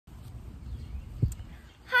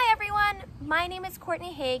My name is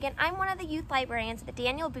Courtney Haig, and I'm one of the youth librarians at the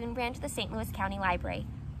Daniel Boone branch of the St. Louis County Library.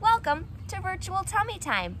 Welcome to Virtual Tummy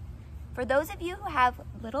Time. For those of you who have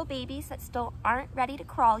little babies that still aren't ready to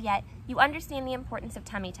crawl yet, you understand the importance of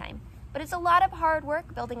tummy time. But it's a lot of hard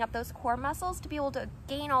work building up those core muscles to be able to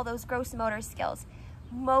gain all those gross motor skills.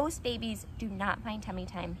 Most babies do not find tummy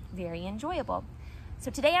time very enjoyable. So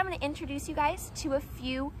today I'm going to introduce you guys to a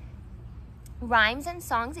few rhymes and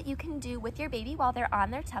songs that you can do with your baby while they're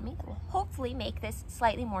on their tummy that will hopefully make this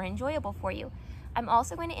slightly more enjoyable for you. I'm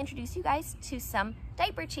also going to introduce you guys to some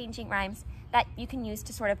diaper changing rhymes that you can use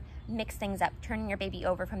to sort of mix things up, turning your baby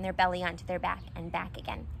over from their belly onto their back and back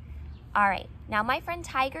again. All right, now my friend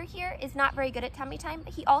Tiger here is not very good at tummy time,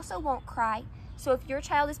 but he also won't cry. So if your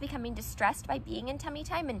child is becoming distressed by being in tummy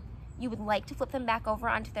time and you would like to flip them back over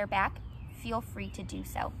onto their back, feel free to do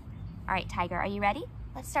so. All right, Tiger, are you ready?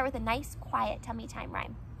 Let's start with a nice, quiet tummy time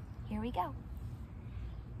rhyme. Here we go.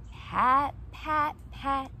 Pat, pat,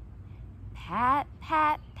 pat, pat,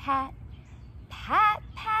 pat, pat, pat,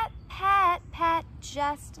 pat, pat, pat,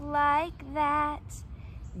 just like that.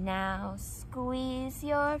 Now squeeze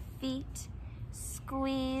your feet,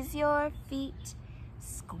 squeeze your feet,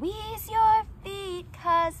 squeeze your feet,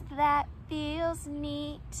 'cause that feels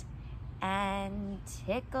neat. And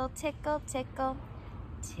tickle, tickle, tickle,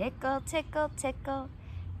 tickle, tickle, tickle,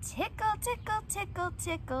 tickle, tickle, tickle,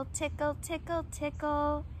 tickle, tickle, tickle,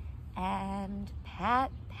 tickle, and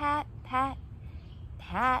pat, pat, pat,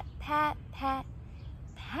 pat, pat, pat,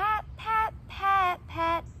 pat, pat, pat,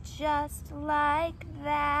 pat, just like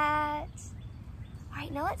that. All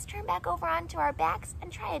right, now let's turn back over onto our backs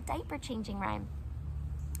and try a diaper changing rhyme.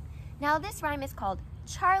 Now this rhyme is called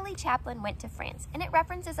Charlie Chaplin Went to France, and it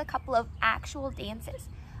references a couple of actual dances.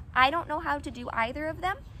 I don't know how to do either of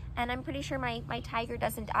them, and I'm pretty sure my Tiger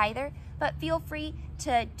doesn't either, but feel free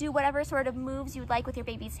to do whatever sort of moves you'd like with your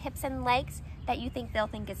baby's hips and legs that you think they'll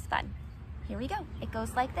think is fun. Here we go. It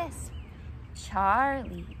goes like this.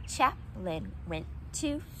 Charlie Chaplin went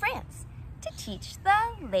to France to teach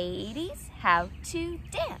the ladies how to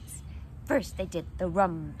dance. First they did the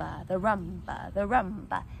rumba, the rumba, the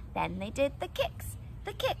rumba. Then they did the kicks,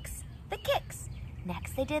 the kicks, the kicks.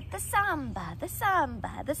 Next they did the samba, the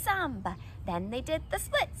samba, the samba. Then they did the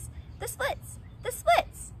splits, the splits, the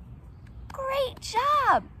splits. Great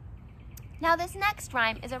job! Now this next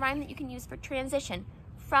rhyme is a rhyme that you can use for transition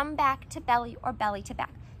from back to belly or belly to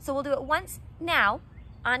back. So we'll do it once now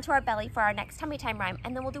onto our belly for our next tummy time rhyme,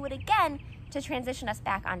 and then we'll do it again to transition us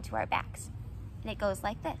back onto our backs. And it goes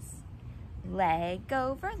like this. Leg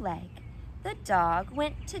over leg, the dog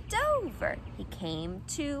went to Dover. He came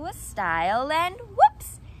to a stile and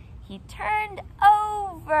whoops, he turned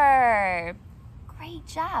over. Great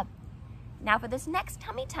job. Now for this next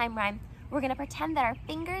tummy time rhyme, we're gonna pretend that our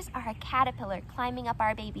fingers are a caterpillar climbing up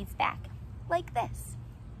our baby's back, like this.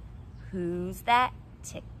 Who's that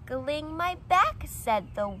tickling my back,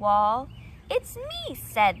 said the wall. It's me,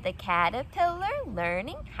 said the caterpillar,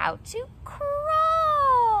 learning how to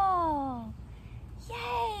crawl.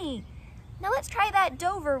 Yay! Now let's try that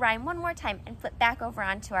Dover rhyme one more time and flip back over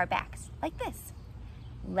onto our backs, like this.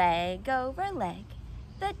 Leg over leg,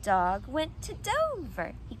 the dog went to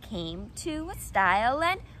Dover. He came to a stile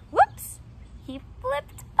and whoops, he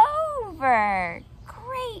flipped over.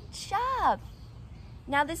 Great job!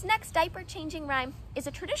 Now this next diaper changing rhyme is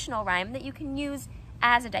a traditional rhyme that you can use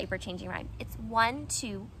as a diaper changing rhyme. It's 1,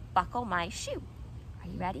 2, buckle my shoe. Are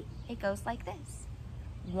you ready? It goes like this.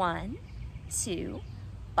 1, 2,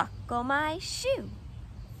 buckle my shoe.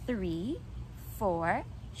 3, 4,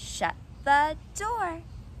 shut the door.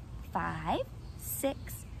 5,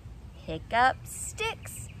 6, pick up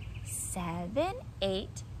sticks. 7,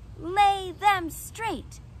 8, lay them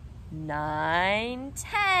straight. 9,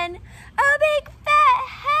 10, a big fat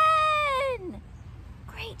hen.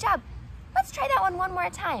 Great job. Let's try that one more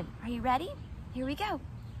time. Are you ready? Here we go.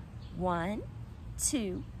 1,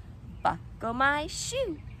 2, buckle my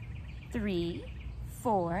shoe. 3,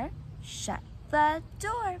 4, shut the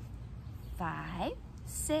door. 5,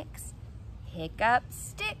 6, pick up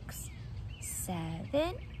sticks.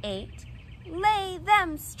 7, 8, lay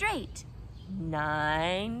them straight.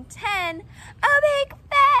 9, 10, a big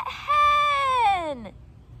fat hen!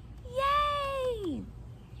 Yay!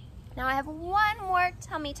 Now I have one more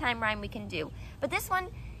tummy time rhyme we can do, but this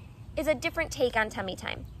one is a different take on tummy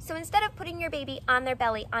time. So instead of putting your baby on their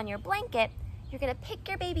belly on your blanket, you're gonna pick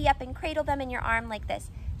your baby up and cradle them in your arm like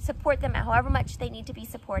this. Support them however much they need to be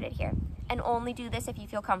supported here, and only do this if you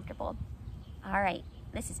feel comfortable. All right,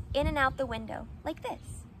 this is in and out the window, like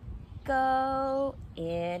this. Go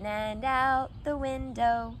in and out the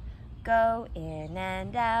window, go in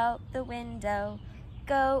and out the window,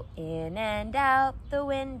 go in and out the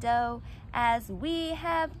window as we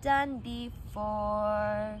have done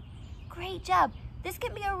before. Great job. This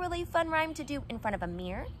can be a really fun rhyme to do in front of a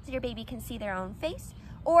mirror so your baby can see their own face.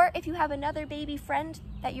 Or if you have another baby friend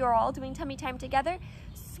that you're all doing tummy time together,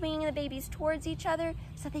 swinging the babies towards each other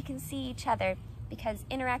so they can see each other, because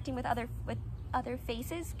interacting with other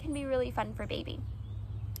faces can be really fun for baby.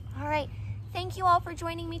 All right, thank you all for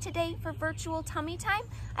joining me today for virtual tummy time.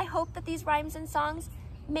 I hope that these rhymes and songs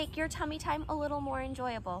make your tummy time a little more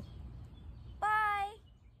enjoyable.